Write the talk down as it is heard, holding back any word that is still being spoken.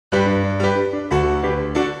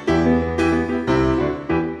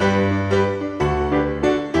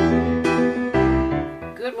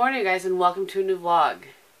morning, you guys, and welcome to a new vlog.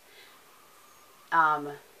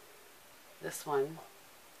 This one.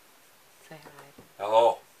 Say hi.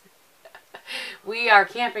 Hello. We are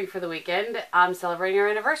camping for the weekend. Celebrating our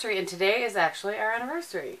anniversary, and today is actually our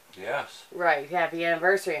anniversary. Yes. Right. Happy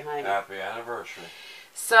anniversary, honey. Happy anniversary.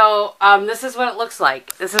 So, this is what it looks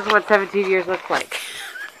like. This is what 17 years looks like.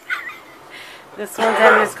 This one's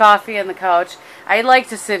having his coffee on the couch. I like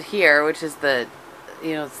to sit here, which is the,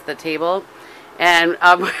 it's the table. And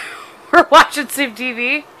we're watching some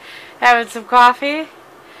TV, having some coffee.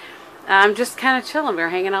 Just kind of chilling. We're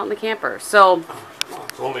hanging out in the camper. So,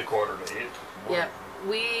 It's only 7:45. yeah,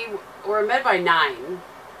 we were in bed by 9.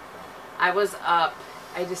 I was up.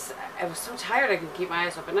 I was so tired I couldn't keep my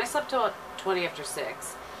eyes open. I slept till 20 after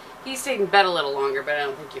 6. He stayed in bed a little longer, but I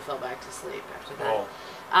don't think you fell back to sleep after that.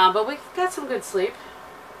 Oh. But we got some good sleep,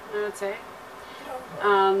 I would say.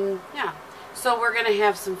 Yeah. So we're going to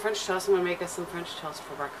have some French toast. I'm going to make us some French toast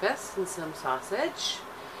for breakfast and some sausage.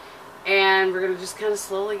 And we're going to just kind of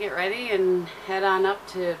slowly get ready and head on up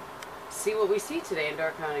to see what we see today in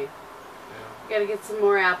Door County. Yeah. Got to get some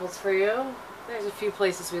more apples for you. There's a few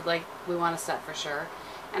places we want to set for sure.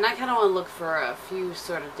 And I kind of want to look for a few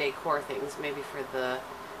sort of decor things, maybe for the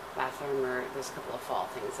bathroom, or there's a couple of fall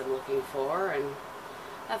things I'm looking for, and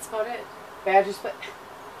that's about it. Badgers play.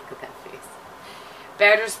 Look at that face.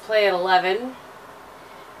 Badgers play at 11,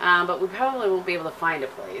 but we probably won't be able to find a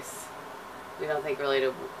place. We don't think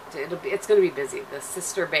really it's going to be busy. The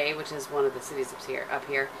Sister Bay, which is one of the cities up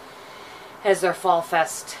here, has their fall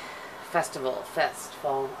festival.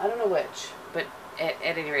 I don't know which, but at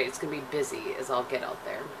any rate, it's going to be busy as all get out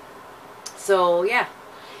there. So yeah,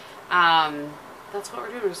 that's what we're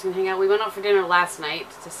doing. We're just going to hang out. We went out for dinner last night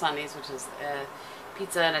to Sundays, which is a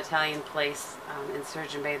pizza and Italian place in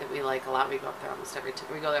Sturgeon Bay that we like a lot. We go up there almost every time.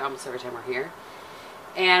 We go there almost every time we're here.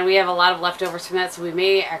 And we have a lot of leftovers from that, so we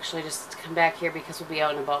may actually just come back here because we'll be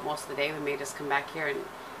out and about most of the day. We may just come back here and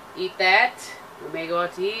eat that. We may go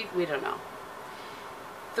out to eat. We don't know.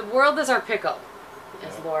 The world is our pickle,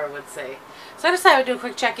 as Laura would say. So I decided I would do a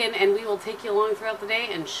quick check-in, and we will take you along throughout the day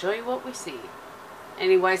and show you what we see.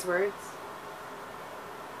 Any wise words?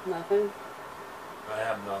 Nothing? I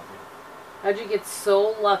have nothing. How'd you get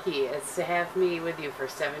so lucky as to have me with you for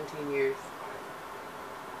 17 years?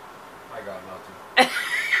 I got nothing.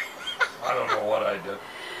 I don't know what I did.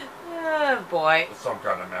 Oh, boy. It's some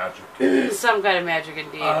kind of magic. Some kind of magic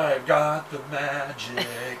indeed. I've got the magic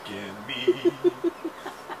in me.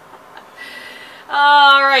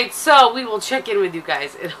 Alright, so we will check in with you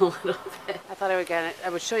guys in a little bit. I thought I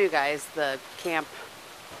would show you guys the camp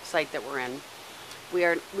site that we're in. We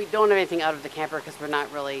don't have anything out of the camper because we're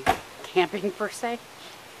not really camping per se.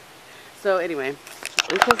 So anyway,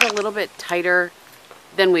 this is a little bit tighter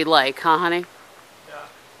than we like, huh, honey?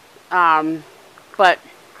 Yeah. But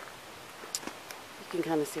you can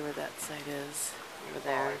kind of see where that site is over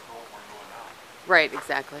there. Right,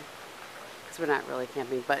 exactly. Because we're not really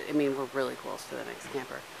camping, but I mean, we're really close to the next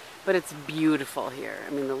camper. But it's beautiful here. I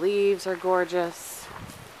mean, the leaves are gorgeous.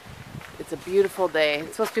 It's a beautiful day.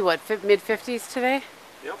 It's supposed to be, what, mid-50s today?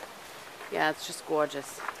 Yep. Yeah, it's just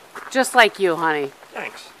gorgeous. Just like you, honey.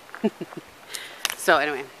 Thanks. So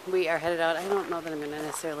anyway, we are headed out. I don't know that I'm going to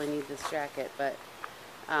necessarily need this jacket, but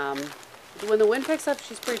when the wind picks up,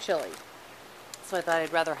 she's pretty chilly. So I thought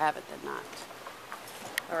I'd rather have it than not.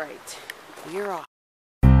 All right, we're off.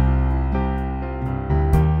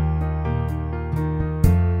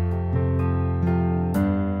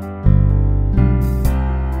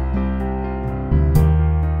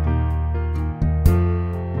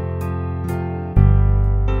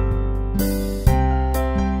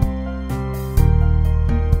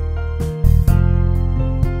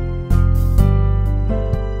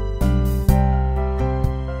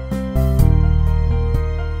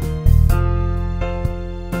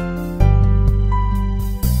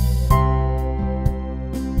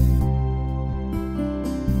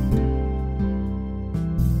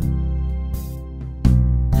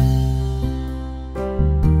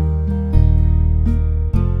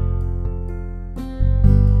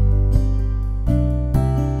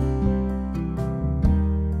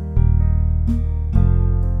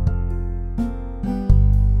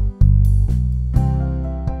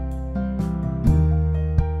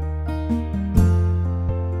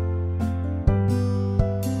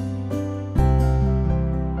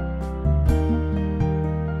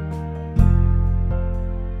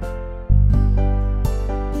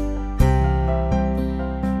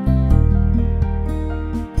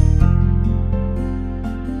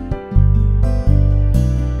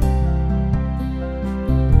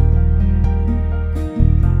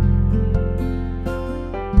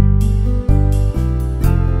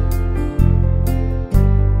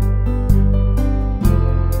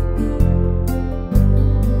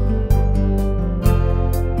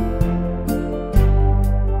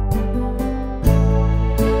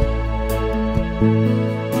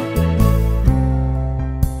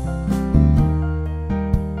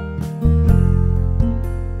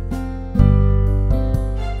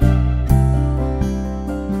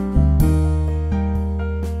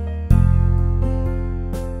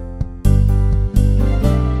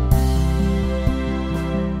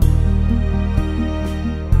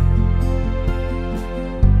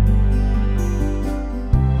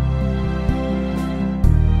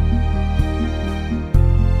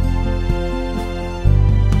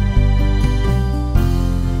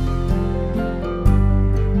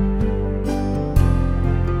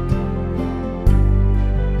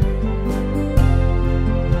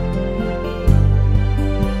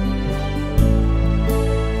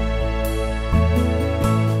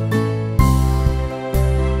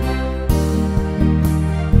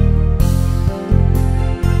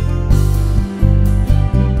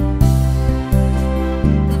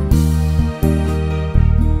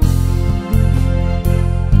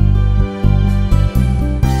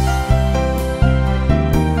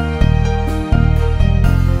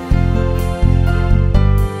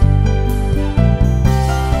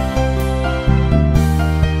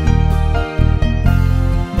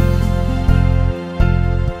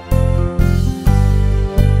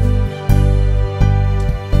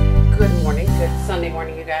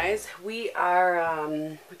 are,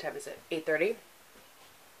 what time is it? 8:30.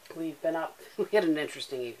 We've been up. We had an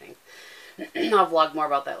interesting evening. I'll vlog more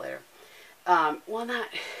about that later. Well, not...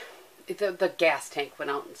 The gas tank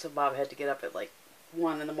went out, and so Bob had to get up at like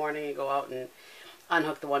 1 in the morning and go out and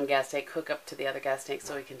unhook the one gas tank, hook up to the other gas tank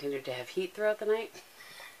so we continued to have heat throughout the night.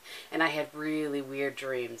 And I had really weird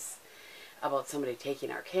dreams about somebody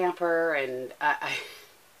taking our camper, and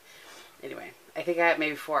anyway, I think I had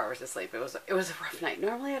maybe 4 hours of sleep. It was a rough night.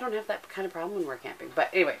 Normally I don't have that kind of problem when we're camping. But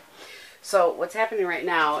anyway, so what's happening right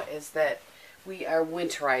now is that we are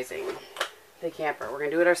winterizing the camper. We're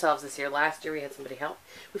going to do it ourselves this year. Last year we had somebody help.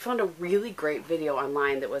 We found a really great video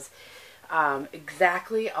online that was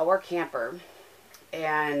exactly our camper,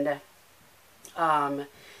 and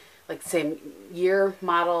like same year,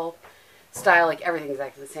 model, style, like everything's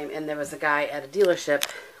exactly the same. And there was a guy at a dealership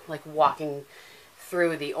like walking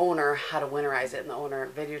through the owner how to winterize it, and the owner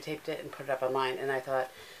videotaped it and put it up online, and I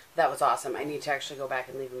thought that was awesome. I need to actually go back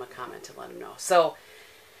and leave him a comment to let him know. So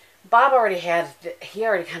Bob already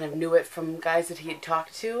kind of knew it from guys that he had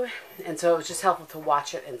talked to, and so it was just helpful to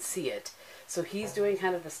watch it and see it. So he's doing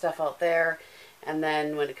kind of the stuff out there, and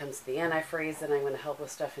then when it comes to the antifreeze, then I'm going to help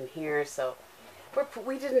with stuff in here. So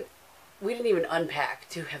we didn't even unpack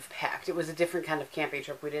to have packed. It was a different kind of camping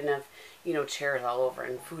trip. We didn't have, you know, chairs all over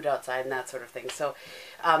and food outside and that sort of thing. So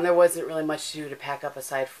there wasn't really much to do to pack up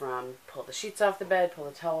aside from pull the sheets off the bed, pull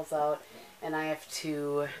the towels out. And I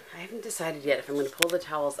haven't decided yet if I'm going to pull the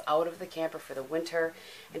towels out of the camper for the winter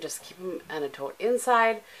and just keep them in a tote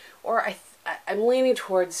inside, or I'm leaning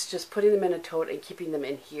towards just putting them in a tote and keeping them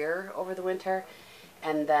in here over the winter,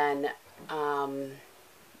 and then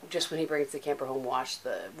just when he brings the camper home, wash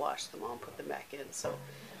them all and put them back in. So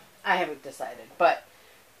I haven't decided, but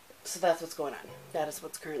so that's what's going on. That is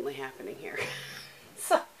what's currently happening here.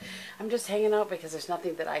 So I'm just hanging out because there's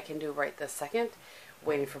nothing that I can do right this second,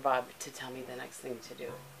 waiting for Bob to tell me the next thing to do.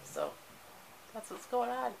 So that's what's going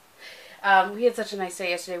on. We had such a nice day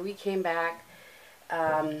yesterday. We came back,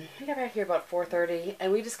 we got back here about 4:30,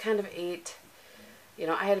 and we just kind of ate, you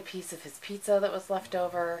know, I had a piece of his pizza that was left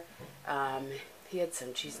over. He had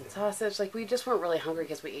some cheese and sausage. Like, we just weren't really hungry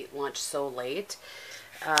because we ate lunch so late.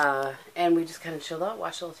 And we just kind of chilled out,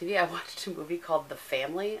 watched a little TV. I watched a movie called The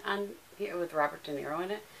Family on here with Robert De Niro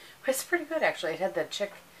in it. It's pretty good, actually. It had the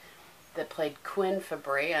chick that played Quinn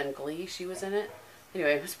Fabray on Glee. She was in it.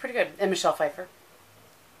 Anyway, it was pretty good. And Michelle Pfeiffer.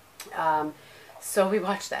 So we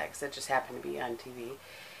watched that because it just happened to be on TV.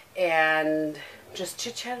 And just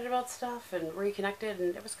chit-chatted about stuff and reconnected,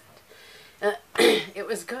 and it was good. It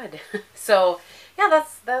was good. So, yeah,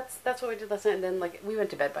 that's what we did last night. And then, like, we went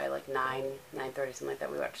to bed by, like, 9:30, something like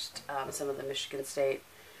that. We watched some of the Michigan State,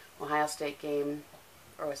 Ohio State game.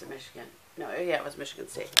 Or was it Michigan? No, yeah, it was Michigan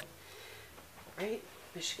State. Right?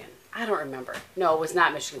 Michigan. I don't remember. No, it was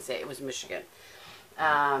not Michigan State. It was Michigan.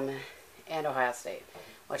 And Ohio State.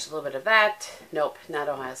 Watched a little bit of that. Nope, not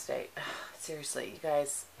Ohio State. Ugh, seriously, you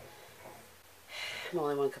guys. I'm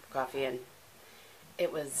only 1 cup of coffee in.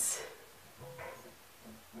 It was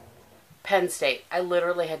Penn State. I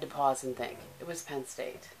literally had to pause and think. It was Penn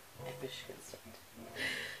State and Michigan State.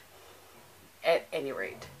 At any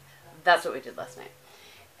rate, that's what we did last night.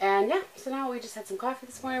 And yeah, so now we just had some coffee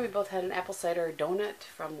this morning. We both had an apple cider donut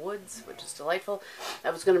from Woods, which is delightful. I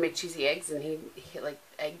was going to make cheesy eggs, and he like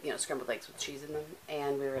egg, you know, scrambled eggs with cheese in them,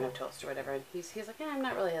 and we were going to have toast or whatever. And he's like, yeah, I'm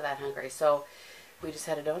not really that hungry. So we just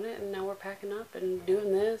had a donut, and now we're packing up and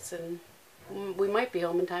doing this, and we might be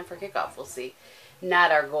home in time for kickoff. We'll see.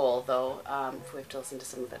 Not our goal, though. If we have to listen to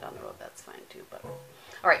some of it on the road, that's fine, too. But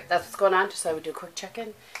all right, that's what's going on. Just so I would do a quick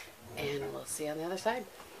check-in, and we'll see you on the other side.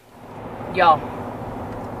 Y'all,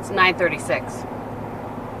 it's 9:36.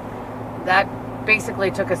 That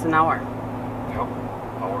basically took us an hour. Yep,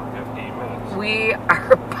 hour 15 minutes. We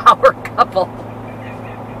are a power couple.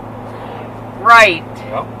 Right.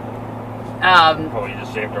 Yep. Well, we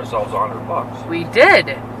just saved ourselves $100. We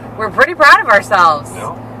did. We're pretty proud of ourselves.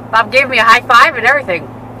 Yep. Bob gave me a high five and everything.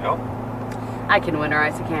 Yep. I can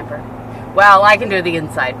winterize a camper. Well, I can do the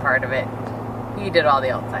inside part of it. He did all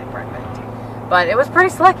the outside part of it. But it was pretty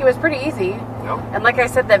slick. It was pretty easy. Yep. And like I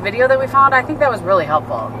said, that video that we found, I think that was really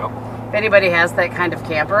helpful. Yep. If anybody has that kind of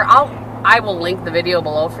camper, I will link the video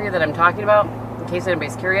below for you that I'm talking about, in case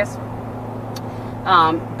anybody's curious.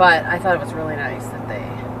 But I thought it was really nice that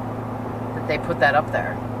they put that up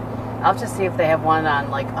there. I'll just see if they have one on,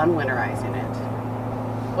 like, unwinterizing it.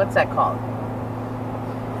 What's that called?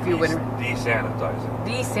 Desanitizing.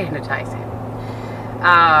 Desanitizing.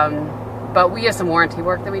 But we have some warranty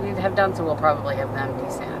work that we need to have done, so we'll probably have them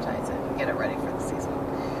desanitize it and get it ready for the season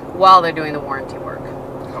while they're doing the warranty work. Yep.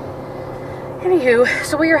 Anywho,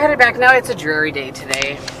 so we are headed back now. It's a dreary day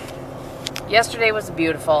today. Yesterday was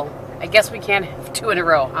beautiful. I guess we can't have 2 in a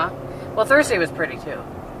row, huh? Well, Thursday was pretty too.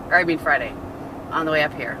 Or I mean Friday, on the way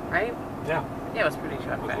up here, right? Yeah. Yeah, it was pretty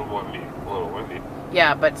short. It was a little windy.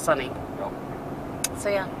 Yeah, but sunny. Yep. So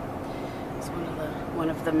yeah, it's one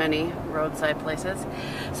of the many roadside places.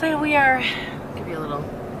 So yeah, we are. Give you a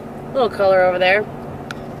little color over there.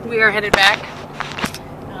 We are headed back,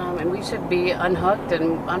 and we should be unhooked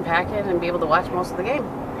and unpacking and be able to watch most of the game.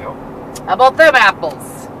 Yep. How about them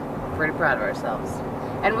apples? Pretty proud of ourselves.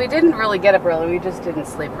 And we didn't really get up early. We just didn't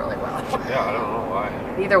sleep really well. Yeah, I don't know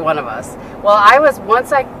why. Neither one of us. Well, I was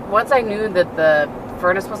once I knew that the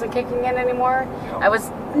furnace wasn't kicking in anymore. Yep. I was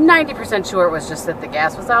 90% sure it was just that the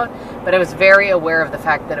gas was out, but I was very aware of the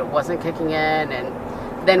fact that it wasn't kicking in,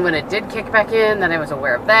 and then when it did kick back in, then I was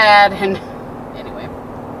aware of that, and anyway,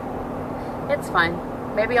 it's fine.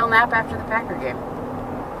 Maybe I'll nap after the Packer game.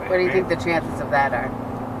 Maybe. What do you think the chances of that are?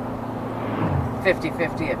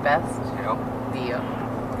 50-50 at best? Yep. Yeah.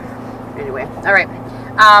 Anyway, all right.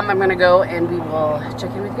 I'm going to go, and we will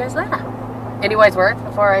check in with you guys later. Any wise words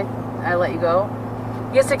before I let you go?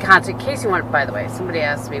 Yes, a concert. In case you want, by the way, somebody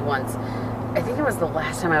asked me once, I think it was the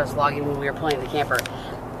last time I was vlogging when we were playing the camper,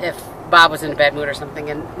 if Bob was in a bad mood or something.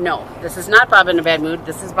 And no, this is not Bob in a bad mood.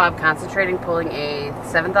 This is Bob concentrating, pulling a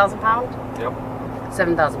 7,000 pound? Yep.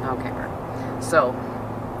 7,000 pound camper. So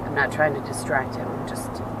I'm not trying to distract him. I'm just,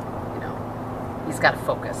 you know, he's got to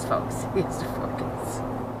focus, folks. He has to focus.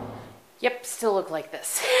 Yep, still look like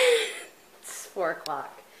this. It's 4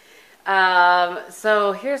 o'clock.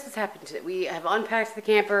 So here's what's happened today. We have unpacked the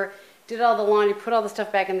camper, did all the laundry, put all the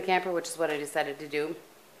stuff back in the camper, which is what I decided to do.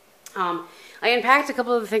 I unpacked a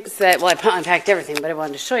couple of the things that, well, I unpacked everything, but I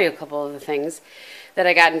wanted to show you a couple of the things that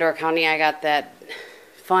I got in Door County. I got that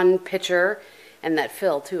fun pitcher, and that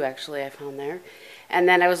fill too, actually, I found there. And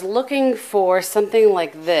then I was looking for something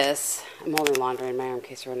like this. I'm holding laundry in my arm in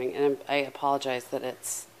case you're running, and I apologize that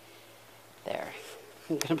it's there.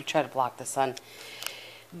 I'm going to try to block the sun.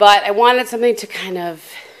 But I wanted something to kind of,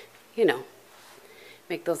 you know,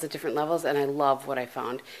 make those at different levels, and I love what I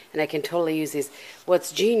found. And I can totally use these.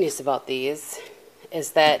 What's genius about these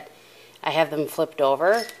is that I have them flipped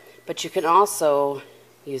over, but you can also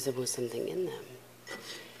use them with something in them.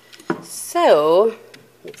 So,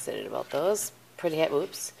 I'm excited about those. Pretty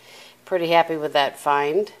happy with that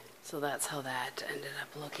find. So that's how that ended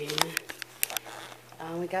up looking.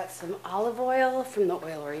 We got some olive oil from the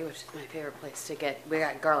oilery, which is my favorite place to get. We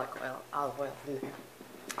got garlic oil, olive oil from there.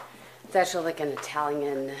 It's actually like an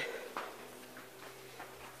Italian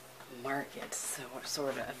market, so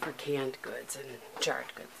sort of, for canned goods and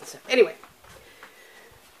jarred goods and stuff. Anyway,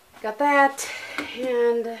 got that,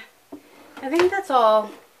 and I think that's all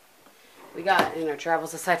we got in our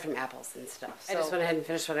travels, aside from apples and stuff. So I just went ahead and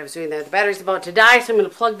finished what I was doing there. The battery's about to die, so I'm going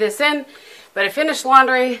to plug this in. But I finished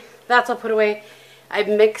laundry. That's all put away. I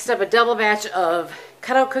mixed up a double batch of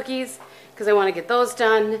cutout cookies because I want to get those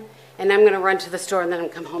done. And I'm going to run to the store and then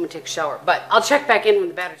come home and take a shower. But I'll check back in when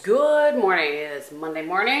the battery's... Good morning. It is Monday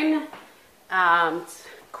morning. It's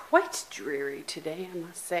quite dreary today, I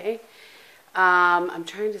must say. I'm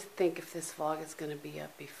trying to think if this vlog is going to be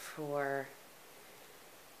up before...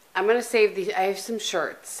 I'm going to save these. I have some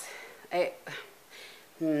shirts.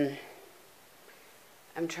 I'm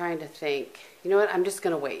trying to think. You know what? I'm just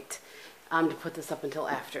going to wait to put this up until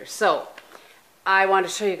after. So, I want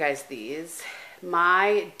to show you guys these.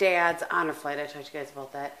 My dad's honor flight, I talked to you guys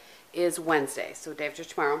about that, is Wednesday. So, day after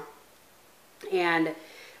tomorrow. And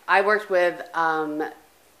I worked with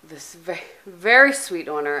this very, very sweet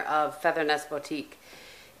owner of Feather Nest Boutique.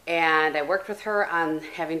 And I worked with her on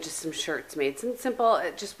having just some shirts made. Some simple,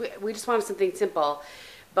 we just wanted something simple,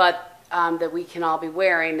 but that we can all be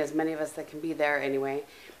wearing, as many of us that can be there anyway,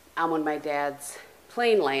 when my dad's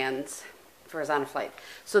plane lands for his honor flight.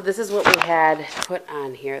 So this is what we had put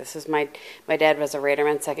on here. This is my dad was a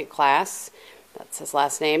Radarman second class. That's his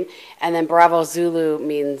last name. And then Bravo Zulu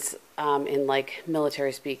means, in like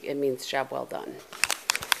military speak, it means job well done.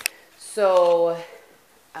 So...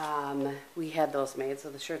 we had those made, so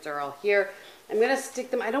the shirts are all here. I'm going to stick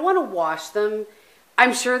them. I don't want to wash them.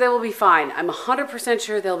 I'm sure they will be fine. I'm 100%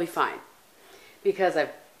 sure they'll be fine because I've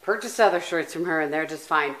purchased other shirts from her and they're just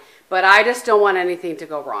fine. But I just don't want anything to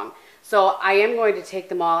go wrong. So I am going to take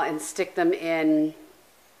them all and stick them in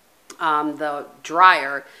the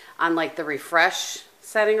dryer on like the refresh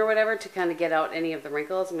setting or whatever to kind of get out any of the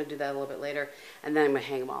wrinkles. I'm going to do that a little bit later, and then I'm going to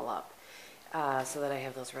hang them all up so that I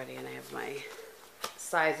have those ready, and I have my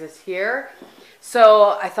sizes here.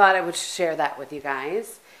 So I thought I would share that with you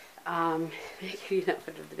guys. Make it an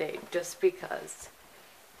outfit of the day just because,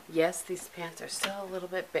 yes, these pants are still a little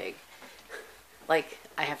bit big. Like,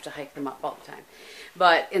 I have to hike them up all the time.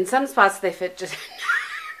 But in some spots, they fit just...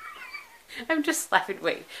 I'm just laughing.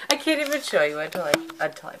 Wait, I can't even show you until I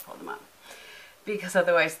pull them up. Because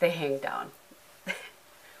otherwise they hang down.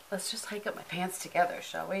 Let's just hike up my pants together,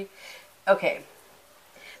 shall we? Okay.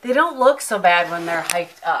 They don't look so bad when they're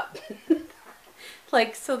hiked up.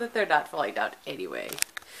 Like, so that they're not falling down anyway.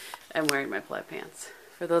 I'm wearing my plaid pants.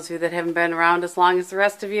 For those of you that haven't been around as long as the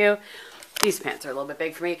rest of you, these pants are a little bit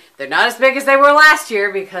big for me. They're not as big as they were last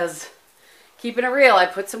year because, keeping it real, I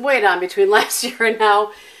put some weight on between last year and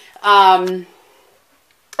now. I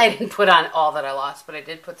didn't put on all that I lost, but I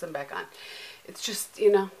did put some back on. It's just,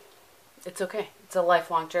 you know, it's okay. It's a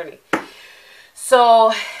lifelong journey.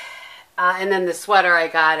 So, and then the sweater I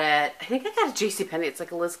got at, I think I got at JCPenney. It's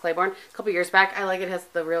like a Liz Claiborne a couple years back. I like it. It has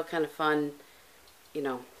the real kind of fun, you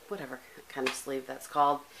know, whatever kind of sleeve that's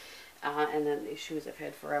called. And then these shoes I've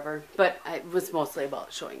had forever. But it was mostly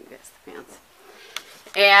about showing you guys the pants.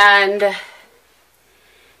 And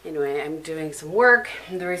anyway, I'm doing some work.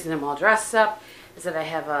 And the reason I'm all dressed up is that I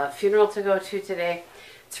have a funeral to go to today.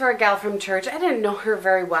 It's for a gal from church. I didn't know her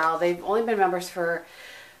very well. They've only been members for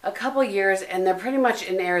a couple years, and they're pretty much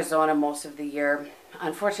in Arizona most of the year.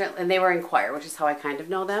 Unfortunately, and they were in choir, which is how I kind of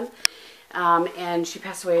know them. And she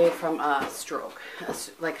passed away from a stroke,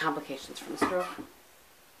 like complications from a stroke.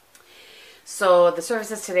 So the service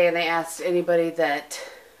is today, and they asked anybody that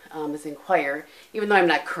is in choir, even though I'm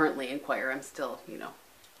not currently in choir, I'm still, you know,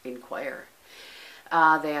 in choir.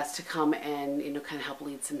 They asked to come and, you know, kind of help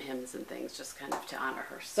lead some hymns and things, just kind of to honor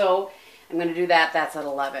her. So I'm going to do that. That's at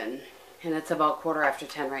 11, and it's about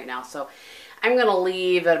 10:15 right now. So I'm going to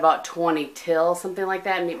leave at about 20 till, something like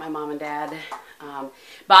that, and meet my mom and dad.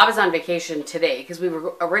 Bob is on vacation today because we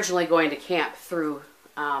were originally going to camp through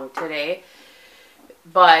today,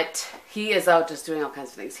 but he is out just doing all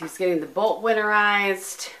kinds of things. He's getting the boat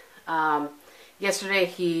winterized.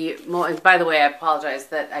 Yesterday and by the way, I apologize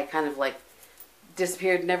that I kind of like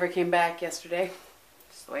disappeared, never came back yesterday.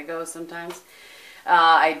 Just the way it goes sometimes.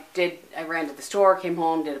 I ran to the store, came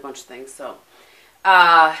home, did a bunch of things. So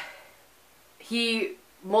he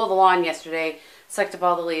mowed the lawn yesterday, sucked up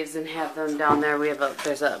all the leaves and have them down there.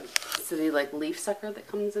 There's a city like leaf sucker that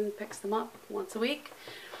comes and picks them up once a week.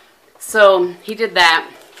 So he did that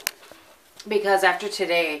because after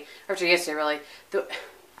yesterday really, look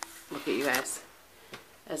at you guys.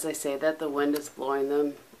 As I say that, the wind is blowing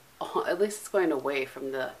them. Oh, at least it's going away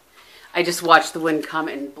from the... I just watched the wind come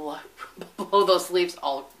and blow those leaves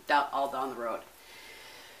all down the road.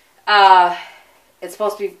 It's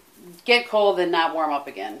supposed to get cold and not warm up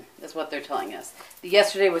again, is what they're telling us.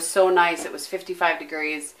 Yesterday was so nice. It was 55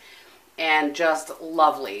 degrees and just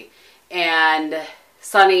lovely. And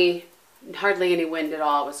sunny, hardly any wind at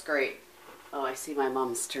all. It was great. Oh, I see my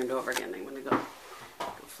mom's turned over again. I'm going to go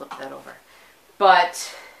flip that over.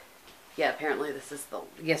 But yeah, apparently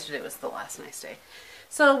yesterday was the last nice day.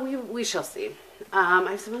 So we shall see. I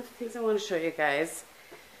have some other things I want to show you guys,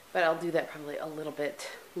 but I'll do that probably a little bit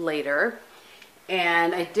later.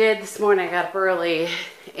 And I did this morning, I got up early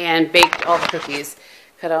and baked all the cookies,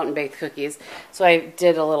 cut out and baked cookies. So I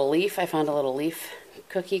did a little leaf. I found a little leaf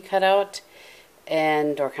cookie cutout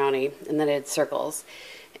in Door County, and then I did circles.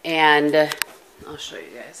 And I'll show you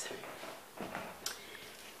guys.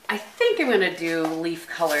 I think I'm going to do leaf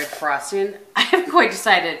colored frosting. I haven't quite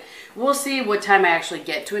decided. We'll see what time I actually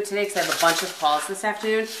get to it today because I have a bunch of calls this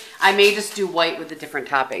afternoon. I may just do white with the different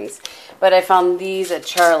toppings. But I found these at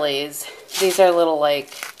Charlie's. These are little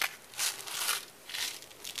like,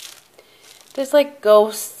 there's like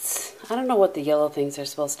ghosts. I don't know what the yellow things are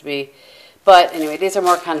supposed to be. But anyway, these are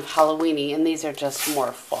more kind of Halloween-y, and these are just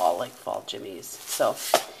more fall, like fall jimmies. So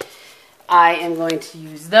I am going to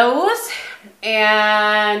use those.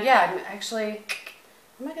 And yeah, actually,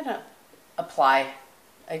 how am I going to apply?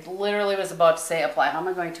 I literally was about to say apply. How am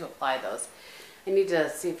I going to apply those? I need to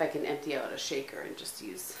see if I can empty out a shaker and just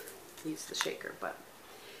use the shaker. But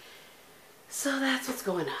so that's what's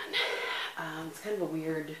going on. It's kind of a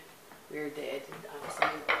weird day. I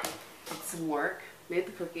did some work, made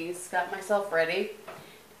the cookies, got myself ready,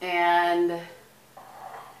 and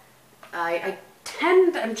I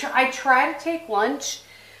try to take lunch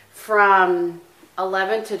from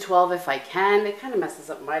 11 to 12 if I can. It kind of messes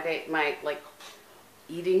up my day, my like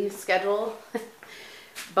eating schedule,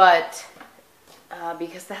 but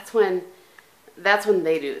because that's when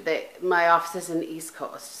they do. My office is in the East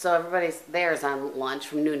Coast, so everybody's theirs on lunch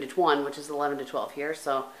from noon to 1, which is 11 to 12 here.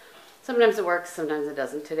 So sometimes it works, sometimes it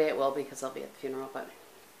doesn't. Today it will because I'll be at the funeral, but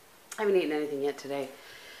I haven't eaten anything yet today.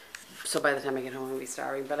 So by the time I get home, I'll be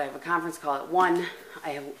starving. But I have a conference call at 1. I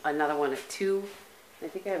have another one at 2. I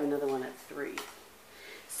think I have another one at 3.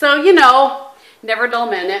 So, you know, never a dull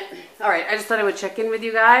minute. All right, I just thought I would check in with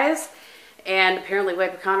you guys and apparently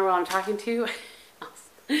wipe a counter while I'm talking to you.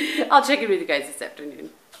 I'll check in with you guys this afternoon.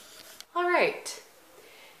 All right,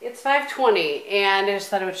 it's 5:20 and I just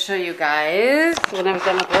thought I would show you guys. When I was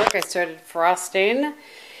done with work, I started frosting.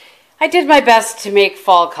 I did my best to make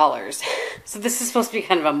fall colors. So this is supposed to be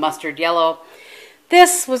kind of a mustard yellow.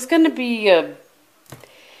 This was going to be a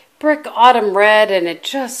brick autumn red, and it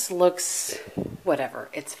just looks whatever.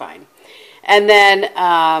 It's fine. And then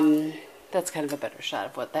that's kind of a better shot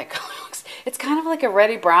of what that color looks. It's kind of like a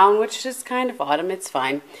reddy brown, which is kind of autumn. It's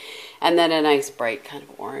fine. And then a nice bright kind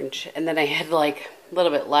of orange. And then I had like a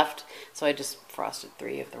little bit left, so I just frosted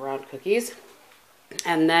 3 of the round cookies.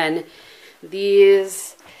 And then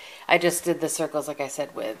these, I just did the circles, like I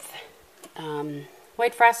said, with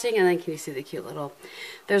white frosting. And then can you see the cute little,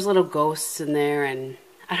 there's little ghosts in there, and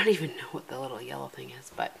I don't even know what the little yellow thing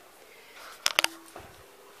is, but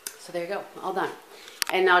so there you go, all done.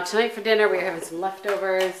 And now tonight for dinner, we're having some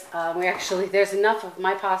leftovers. There's enough of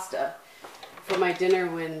my pasta for my dinner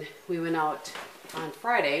when we went out on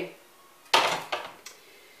Friday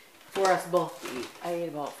for us both to eat. I ate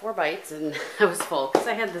about 4 bites and I was full because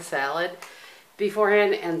I had the salad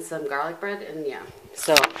beforehand and some garlic bread, and yeah,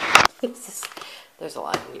 so there's a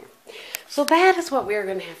lot in here. So that is what we're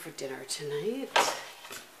gonna have for dinner tonight.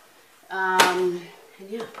 And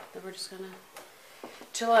yeah, then we're just gonna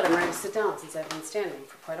chill out. I'm ready to sit down since I've been standing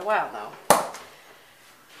for quite a while now.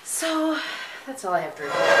 So that's all I have to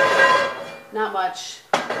report. Not much.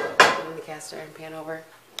 Putting the cast iron pan over.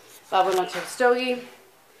 Bob went to a stogie,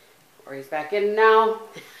 or he's back in now.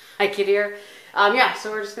 Hi, kid here. Yeah,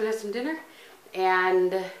 so we're just gonna have some dinner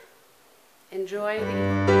and enjoy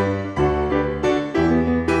the